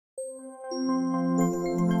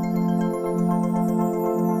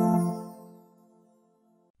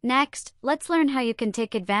Next, let's learn how you can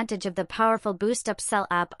take advantage of the powerful Boost Upsell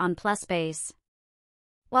app on PlusBase.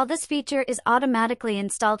 While this feature is automatically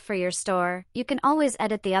installed for your store, you can always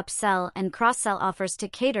edit the upsell and cross-sell offers to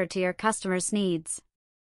cater to your customers' needs.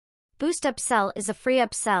 Boost Upsell is a free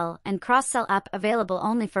upsell and cross-sell app available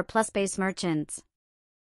only for PlusBase merchants.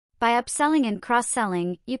 By upselling and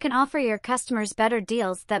cross-selling, you can offer your customers better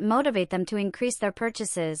deals that motivate them to increase their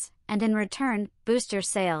purchases, and in return, boost your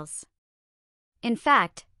sales. In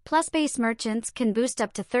fact, PlusBase merchants can boost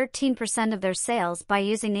up to 13% of their sales by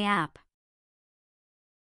using the app.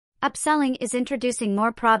 Upselling is introducing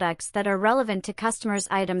more products that are relevant to customers'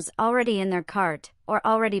 items already in their cart or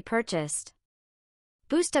already purchased.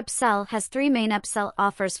 Boost Upsell has three main upsell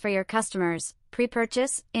offers for your customers: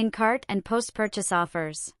 pre-purchase, in-cart, and post-purchase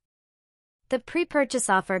offers. The pre-purchase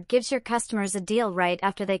offer gives your customers a deal right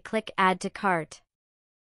after they click Add to Cart.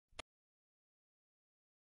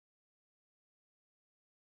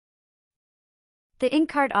 The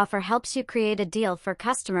in-cart offer helps you create a deal for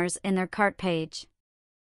customers in their cart page.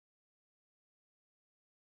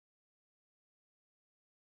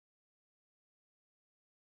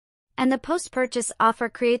 And the post-purchase offer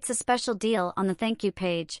creates a special deal on the thank you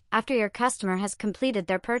page after your customer has completed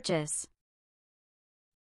their purchase.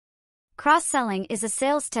 Cross-selling is a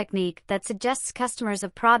sales technique that suggests customers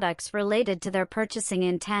of products related to their purchasing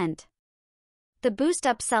intent. The Boost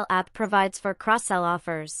Upsell app provides for cross-sell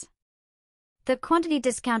offers. The quantity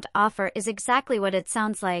discount offer is exactly what it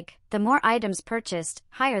sounds like: the more items purchased,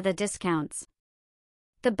 higher the discounts.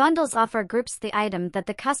 The bundles offer groups the item that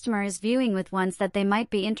the customer is viewing with ones that they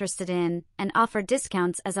might be interested in, and offer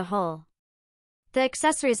discounts as a whole. The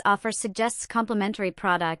accessories offer suggests complementary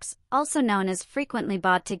products, also known as frequently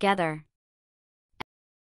bought together.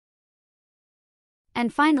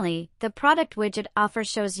 And finally, the product widget offer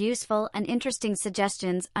shows useful and interesting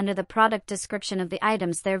suggestions under the product description of the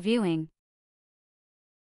items they're viewing.